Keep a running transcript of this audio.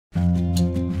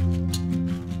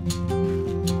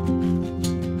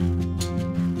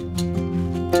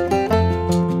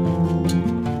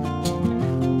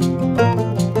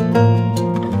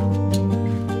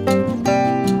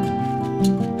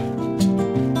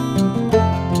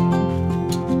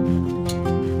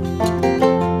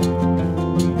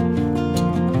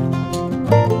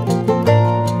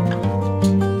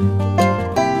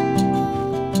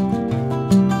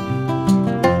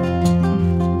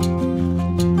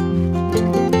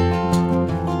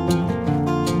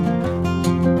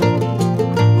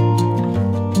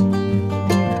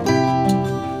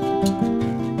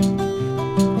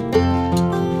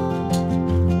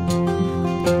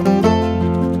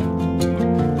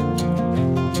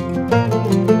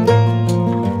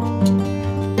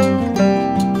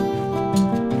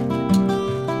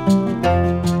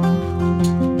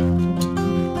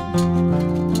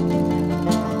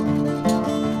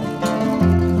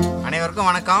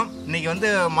வணக்கம். இன்னைக்கு வந்து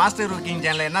மாஸ்டர் குக்கிங்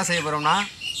சேனல்ல என்ன செய்ய போறோம்னா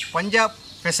பஞ்சாப்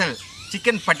ஸ்பெஷல்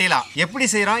சிக்கன் பட்டியலா எப்படி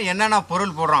செய்றோம், என்னென்ன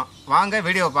பொருள் போடுறோம், வாங்க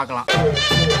வீடியோவை பார்க்கலாம்.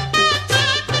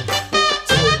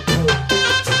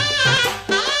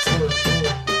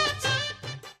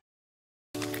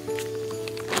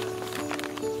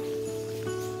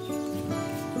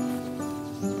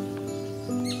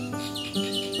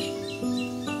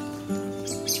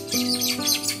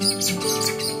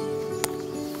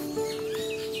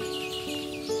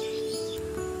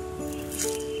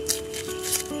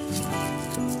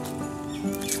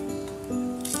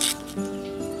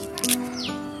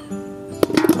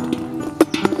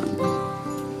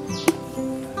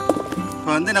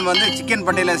 இப்போ வந்து நம்ம வந்து சிக்கன்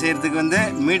பட்டியலா செய்கிறதுக்கு வந்து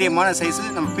மீடியமான சைஸு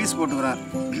நம்ம பீஸ் போட்டுக்கிறோம்.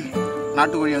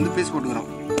 நாட்டுக்கோழி வந்து பீஸ் போட்டுக்கிறோம்.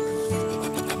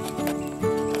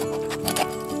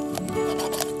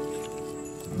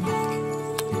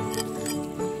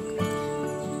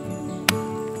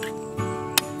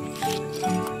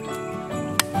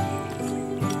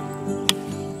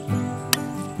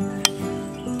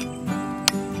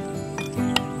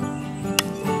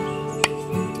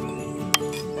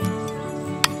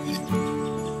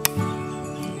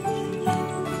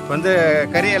 வந்து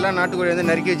கறியெல்லாம் நாட்டுக்கோழி வந்து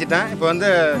நறுக்கி வச்சுட்டேன். இப்போ வந்து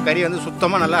கறி வந்து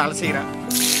சுத்தமாக நல்லா அலசிக்கிறேன்.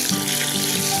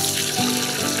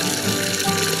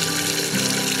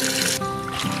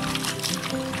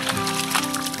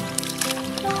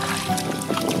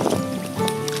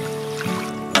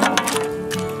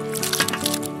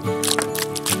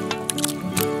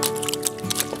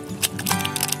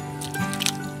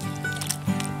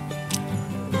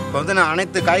 இப்போ வந்து நான்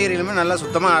அனைத்து காய்கறிகளுமே நல்லா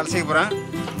சுத்தமாக அலசிக்க போகிறேன்.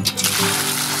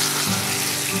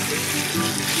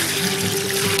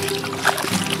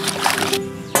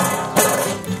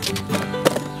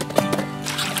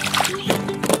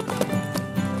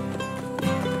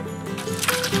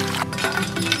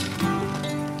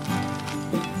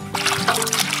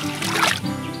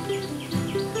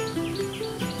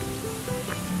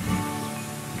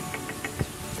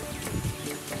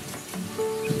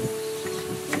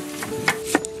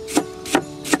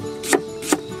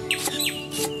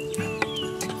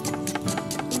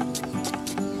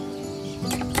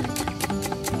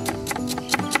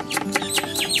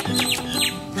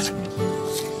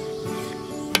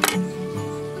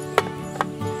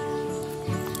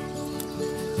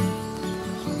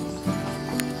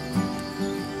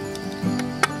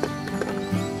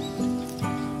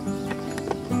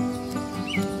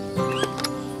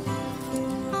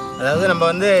 அதாவது நம்ம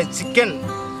வந்து சிக்கன்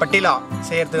பட்டியலா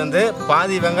செய்கிறதுக்கு வந்து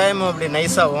பாதி வெங்காயமும் அப்படி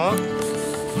நைஸாகவும்,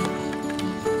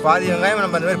 பாதி வெங்காயம்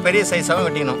நம்ம அந்த மாதிரி பெரிய சைஸாகவும்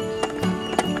வெட்டிக்கணும்.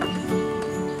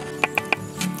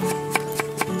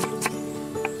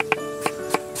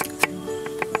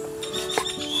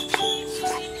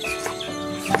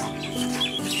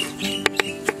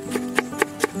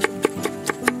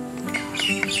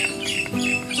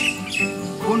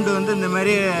 பூண்டு வந்து இந்த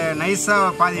மாதிரி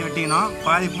நைஸாக பாதி வெட்டிக்கணும்.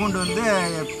 பாதி பூண்டு வந்து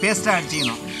பேஸ்ட்டாக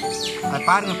அடிச்சிக்கணும். அதை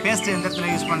பாருங்கள், பேஸ்ட்டு எந்த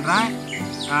இடத்துல யூஸ் பண்ணுறேன்,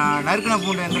 நறுக்கின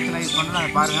பூண்டு எந்த இடத்துல யூஸ் பண்ணுறேன்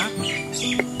அதை பாருங்கள்.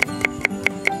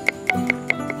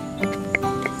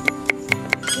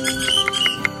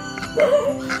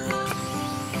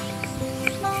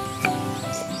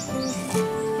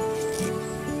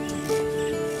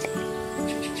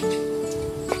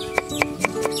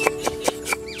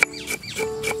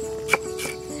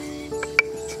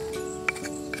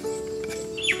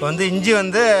 இப்போ வந்து இஞ்சி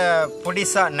வந்து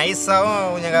பொடிசாக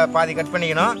நைஸாகவும் கொஞ்சம் பாதி கட்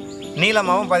பண்ணிக்கணும்,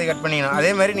 நீளமாகவும் பாதி கட் பண்ணிக்கணும்.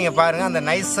 அதே மாதிரி நீங்கள் பாருங்கள், அந்த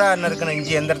நைஸாக நறுக்கின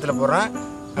இஞ்சி எந்த இடத்துல போடுறேன்,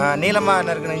 நீளமாக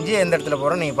நறுக்கின இஞ்சி எந்த இடத்துல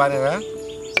போடுறோம் நீங்கள் பாருங்கள்.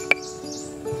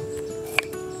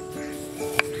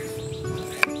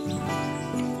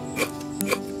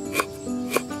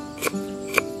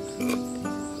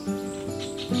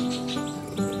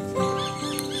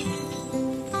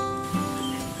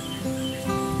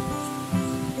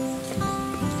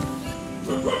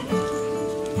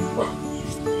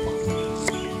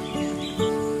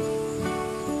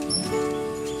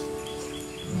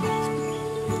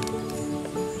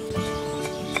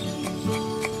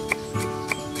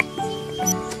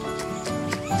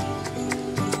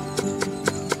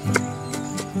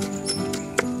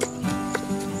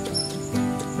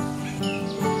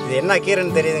 இது என்ன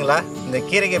கீரைன்னு தெரியுதுங்களா? இந்த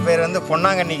கீரைக்கு பேர் வந்து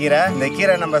பொன்னாங்கண்ணி கீரை. இந்த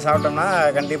கீரை நம்ம சாப்பிட்டோம்னா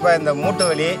கண்டிப்பாக இந்த மூட்டு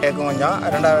வலி கேட்கும் கொஞ்சம்.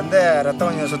 ரெண்டாவது வந்து ரத்தம்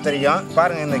கொஞ்சம் சுத்தரிக்கும்.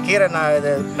 பாருங்கள், இந்த கீரை நான்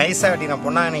இது நைஸாக வெட்டிக்கிறேன்.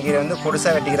 பொன்னாங்கண்ணி கீரை வந்து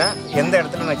பொடிசாக வெட்டிக்கிறேன். எந்த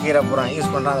இடத்துல நான் கீரை போகிறேன்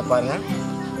யூஸ் பண்ணுறேன் அதை பாருங்கள்.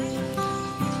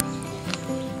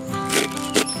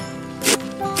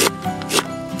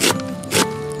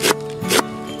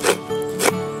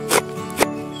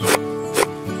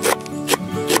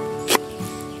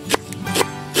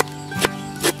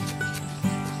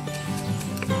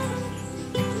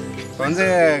 வந்து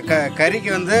கறிக்கு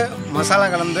வந்து மசாலா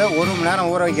கலந்து 1 மணி நேரம்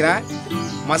ஊற வைக்கிறேன்.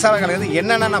 மசாலா கலந்து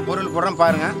என்னென்ன நான் பொருள் போடுறேன்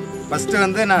பாருங்கள். ஃபஸ்ட்டு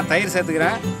வந்து நான் தயிர்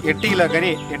சேர்த்துக்கிறேன். 8 கிலோ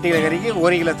கறி, 8 கிலோ கறிக்கு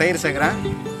 1 கிலோ தயிர் சேர்க்குறேன்.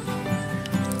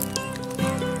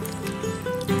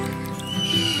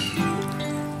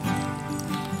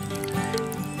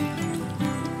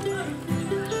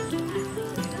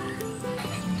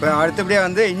 இப்போ அடுத்தபடியாக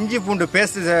வந்து இஞ்சி பூண்டு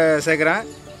பேஸ்ட்டு சேர்க்குறேன்.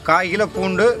 1/4 கிலோ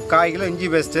பூண்டு, 1/4 கிலோ இஞ்சி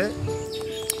பேஸ்ட்டு.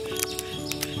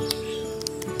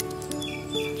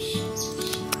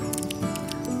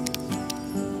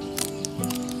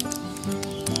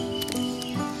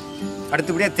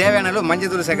 அடுத்தபடியாக தேவையான அளவு மஞ்சள்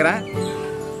தூள் சேர்க்குறேன்.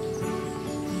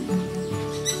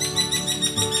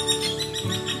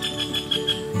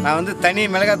 நான் வந்து தனி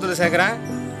மிளகாத்தூள் சேர்க்குறேன்.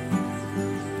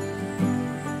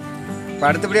 இப்போ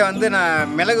அடுத்தபடியாக வந்து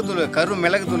நான் மிளகுத்தூள், கரு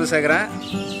மிளகுத்தூள் சேர்க்குறேன்.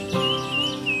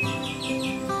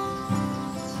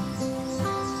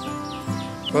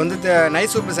 இப்போ வந்து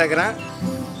நைஸ் உப்பு சேர்க்குறேன்.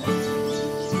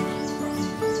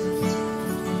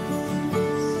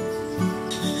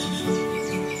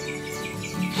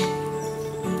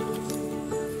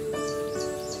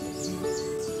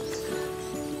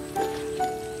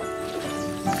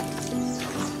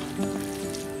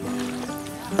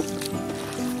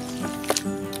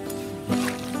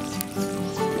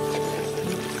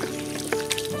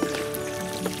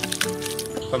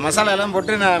 இப்போ மசாலா எல்லாம்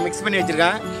போட்டு நான் மிக்ஸ் பண்ணி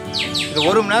வச்சுருக்கேன். இது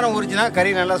 1 மணி நேரம் ஊறிச்சுன்னா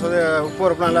கறி நல்லா உப்பு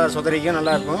உரப்பு நல்லா சொதரிக்கும்,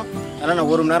 நல்லாயிருக்கும். அதனால் நான்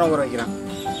 1 மணி நேரம் ஊற வைக்கிறேன்.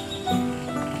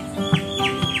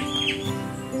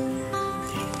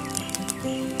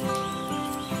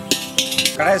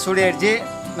 கடாய் சூடி ஆயிடுச்சு.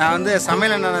 நான் வந்து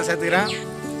சமையல் எண்ணெய் சேர்த்துக்கிறேன்.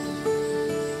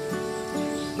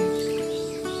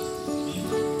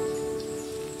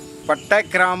 பட்டை,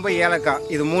 கிராம்பு, ஏலக்காய்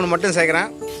இது 3 மட்டும்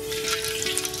சேர்க்குறேன்.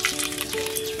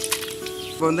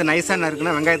 இப்போ வந்து நைஸாக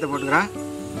நறுக்குன்னா வெங்காயத்தை போட்டுக்கிறேன்.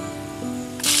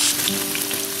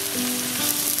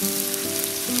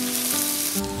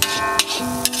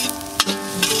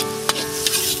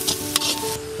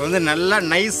 இப்போ வந்து நல்லா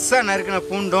நைஸாக நறுக்கின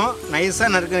பூண்டும்,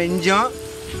 நைஸாக நறுக்கின இஞ்சும்.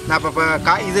 நான்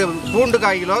இப்போ இது பூண்டு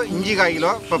 1/4 கிலோ, இஞ்சி 1/4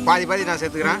 கிலோ. இப்போ பாதி நான்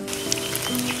சேர்த்துக்கிறேன்.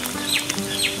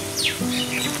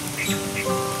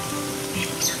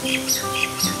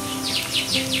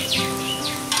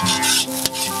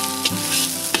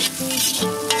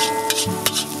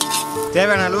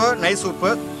 தேவையான அளவு நைஸ் உப்பு.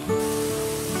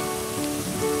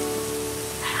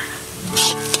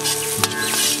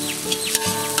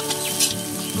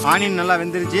 ஆனியன் நல்லா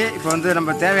வெந்துருச்சு. இப்போ வந்து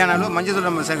நம்ம தேவையான அளவு மஞ்சள் தூள்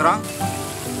நம்ம சேர்க்குறோம்.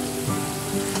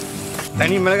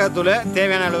 தனி மிளகாத்தூள்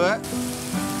தேவையான அளவு.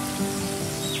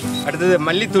 அடுத்தது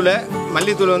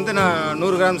மல்லித்தூள் வந்து நான்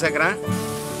 100 கிராம் சேர்க்குறேன்.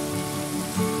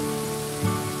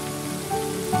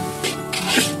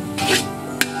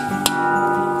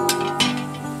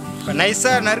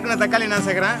 நைஸாக நறுக்கின தக்காளி நான்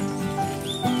சேர்க்குறேன்.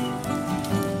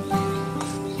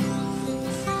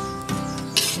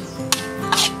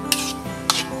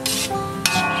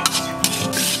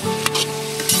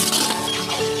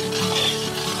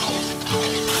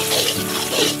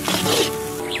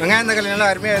 வெங்காயம் தக்காளி நல்லா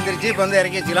அருமையாக வந்துருச்சு. இப்போ வந்து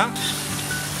இறக்கி வச்சுக்கலாம்.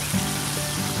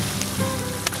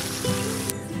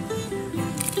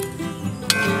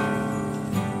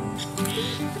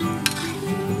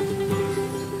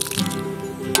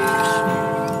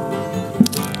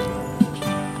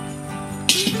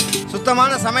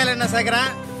 சுத்தமான சமையல் எண்ணெய்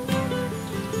சேர்க்குறேன்.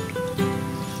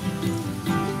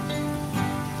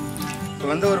 இப்போ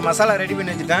வந்து ஒரு மசாலா ரெடி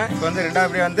பண்ணி வச்சுட்டேன். இப்போ வந்து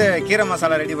ரெண்டாவது வந்து கீரை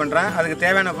மசாலா ரெடி பண்ணுறேன். அதுக்கு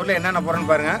தேவையான பொருள் என்னென்ன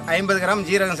போடுறேன்னு பாருங்கள். 50 கிராம்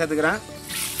ஜீரகம் சேர்த்துக்கிறேன்.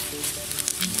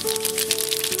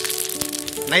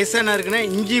 நைஸாக நறுக்குன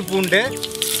இஞ்சி பூண்டு,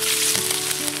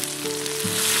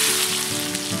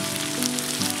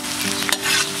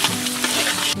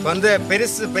 இப்போ வந்து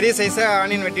பெரிய சைஸாக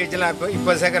ஆனியன் வெட்டி வச்சுலாம்.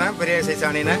 இப்போ சேர்க்குறேன் பெரிய சைஸ்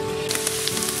ஆனியனை.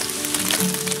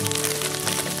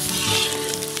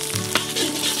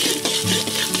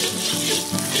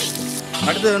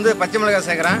 அடுத்தது வந்து பச்சை மிளகாய்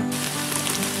சேர்க்குறேன்.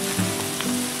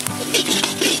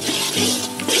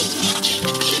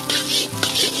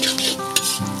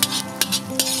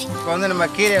 இப்போ வந்து நம்ம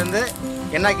கீரை வந்து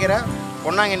என்ன கீரை,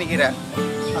 பொன்னாங்கண்ணி கீரை,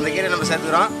 அந்த கீரை நம்ம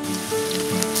சேர்த்துக்கிறோம்.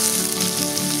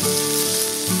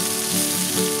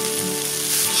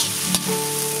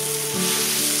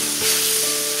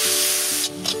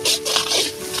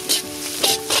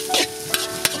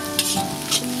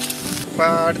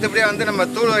 இப்போ அடுத்தபடியாக வந்து நம்ம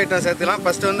தூள் ஐட்டம் சேர்த்துக்கலாம்.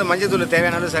 ஃபஸ்ட்டு வந்து மஞ்சள் தூள்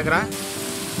தேவையான அளவு சேர்க்குறேன்.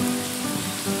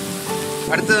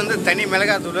 அடுத்தது வந்து தனி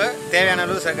மிளகாத்தூள் தேவையான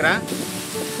அளவு சேர்க்குறேன்.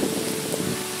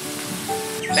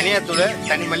 தனியாத்தூள்,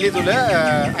 தனி மல்லித்தூள்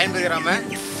 50 கிராமு.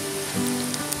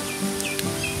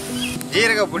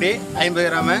 ஜீரகப்பொடி 50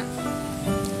 கிராமு.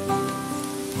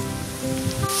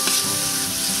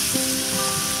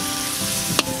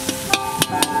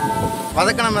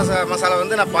 வதக்கின மசாலா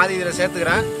வந்து நான் பாதி இதில்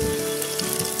சேர்த்துக்கிறேன்.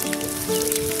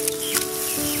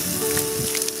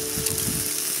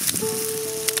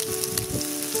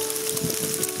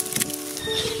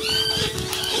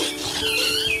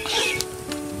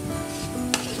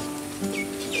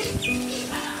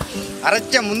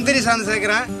 அரைச்ச முந்திரி சாந்து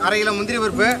சேர்க்குறேன். 1/2 கிலோ முந்திரி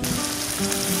பருப்பு.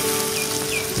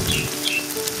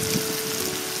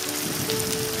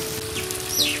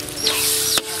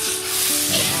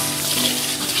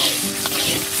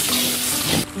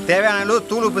 தேவையான அளவு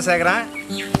தூள் உப்பு சேர்க்குறேன்.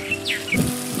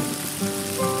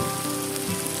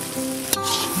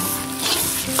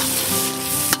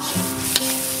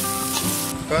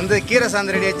 இப்போ வந்து கீரை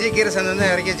சாந்து ரெடி ஆச்சு. கீரை சாந்து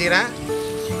வந்து இறக்கி வச்சுக்கிறேன்.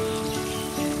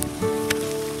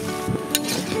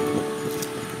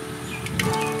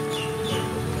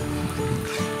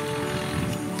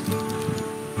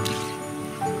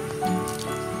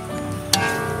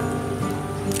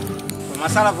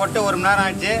 மசாலா போட்டு 1 மணி நேரம்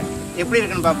ஆச்சு. எப்படி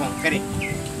இருக்குன்னு பார்ப்போம். கறி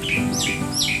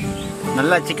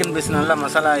நல்லா சிக்கன் பீஸ் நல்லா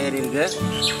மசாலா ஏறி இருக்கு.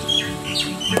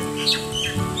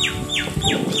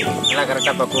 நல்லா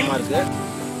கரெக்டாக பக்குவமாக இருக்கு.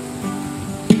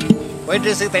 ஒயிட்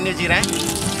ரைஸுக்கு தண்ணி வச்சுக்கிறேன்.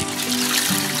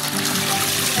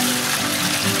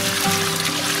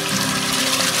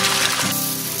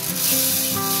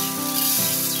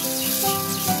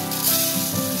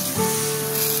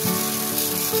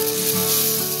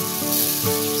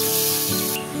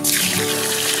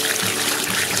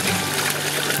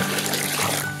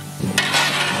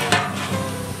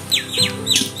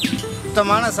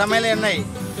 சுத்தமான சமையல் எண்ணெய்.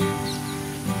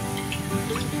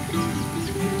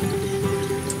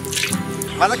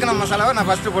 வதக்கின மசாலாவை நான்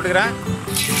ஃபஸ்ட்டு போட்டுக்கிறேன்.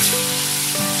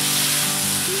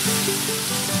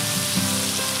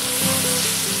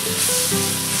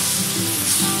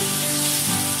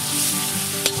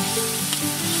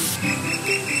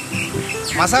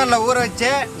 மசாலாவில் ஊற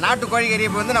வச்சு நாட்டுக்கோழி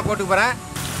கறியை வந்து நான் போட்டு போகிறேன்.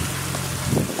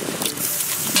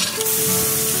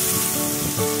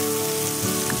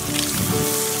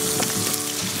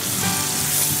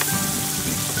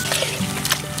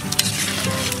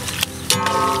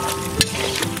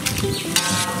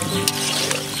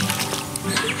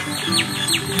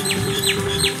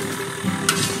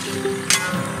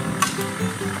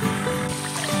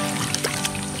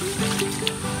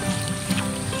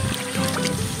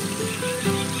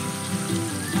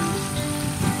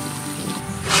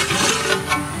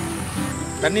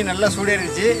 தண்ணி நல்லா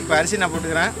சூடேறிடுச்சு. இப்போ அரிசி நான்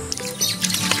போட்டுக்கிறேன்.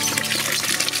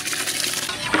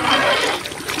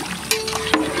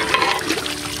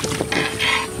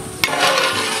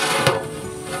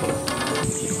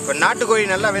 இப்போ நாட்டுக்கோழி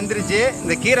நல்லா வெந்துருச்சு.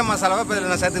 இந்த கீரை மசாலாவை இப்போ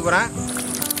இதில் நான் சேர்த்துக்க போகிறேன்.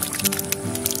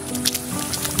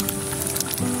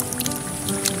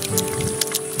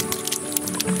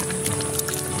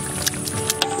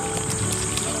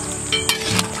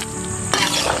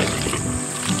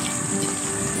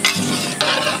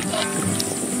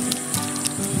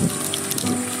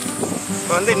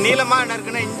 இப்போ வந்து நீளமாக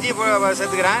நறுக்குன்னு இஞ்சி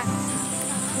சேர்த்துக்கிறேன்.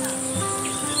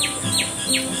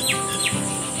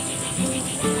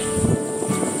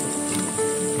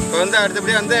 இப்போ வந்து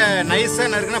அடுத்தபடி வந்து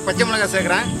நைஸாக நறுக்குன்னா பச்சை மிளகாய்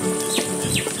சேர்க்குறேன்.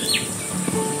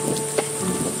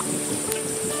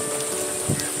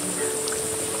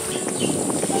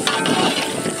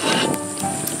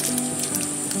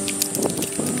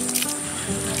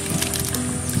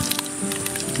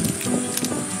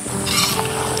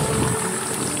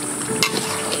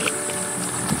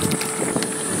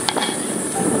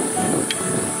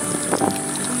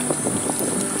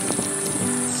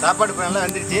 சாப்பாடு இப்போ நல்லா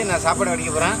வந்துருச்சு. நான் சாப்பாடு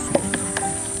வடிக்க போகிறேன்.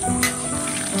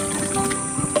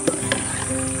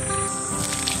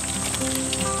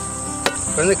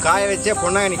 இப்போ வந்து காய வச்ச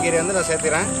பொன்னாங்கண்ணி கீரை வந்து நான்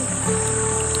சேர்த்துக்கிறேன்.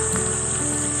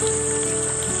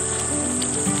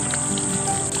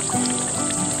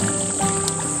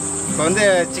 இப்போ வந்து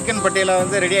சிக்கன் பட்டியலா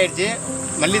வந்து ரெடி ஆயிடுச்சு.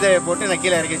 மல்லி தழையை போட்டு நான்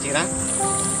கீழே இறக்கி வச்சுக்கிறேன்.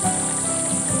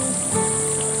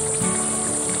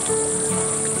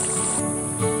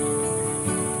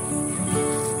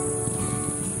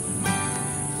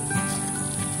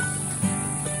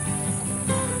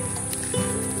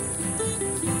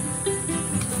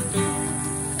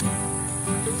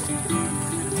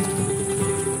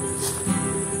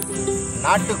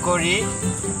 நாட்டுக்கோழி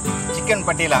சிக்கன்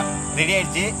பட்டியலா ரெடி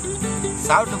ஆயிடுச்சு.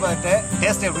 சாப்பிட்டு பார்த்துட்டு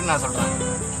டேஸ்ட் எப்படின்னு நான் சொல்கிறேன்.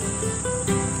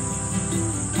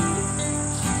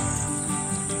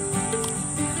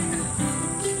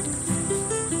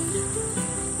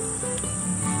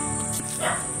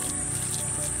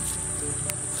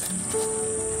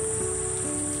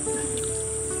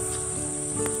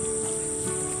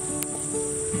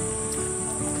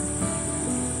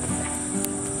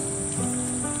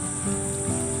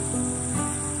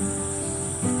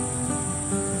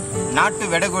 நாட்டு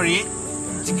வெடகோழி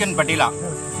சிக்கன் பட்டியலா.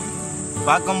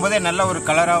 பார்க்கும்போதே நல்ல ஒரு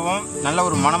கலராகவும் நல்ல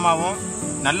ஒரு மணமாகவும்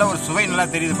நல்ல ஒரு சுவை நல்லா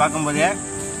தெரியுது. பார்க்கும்போதே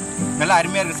நல்லா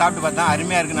அருமையாக இருக்குது. சாப்பிட்டு பார்த்தா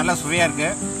அருமையாக இருக்குது, நல்லா சுவையாக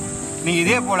இருக்குது. நீங்கள்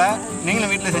இதே போல்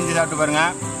நீங்களும் வீட்டில் செஞ்சு சாப்பிட்டு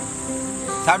பாருங்கள்.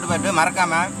 சாப்பிட்டு பார்த்துட்டு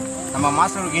மறக்காமல் நம்ம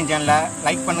மாஸ்டர் குக்கிங் சேனலை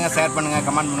லைக் பண்ணுங்கள், ஷேர் பண்ணுங்கள்,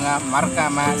 கமெண்ட் பண்ணுங்கள்.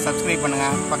 மறக்காமல் சப்ஸ்கிரைப்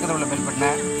பண்ணுங்கள், பக்கத்தில் உள்ள பெல்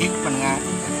பட்டனை கிளிக் பண்ணுங்கள்.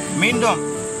 மீண்டும்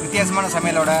வித்தியாசமான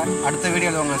சமையலோட அடுத்த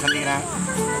வீடியோவில் உங்களை சந்திக்கிறேன்.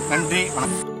 நன்றி,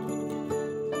 வணக்கம்.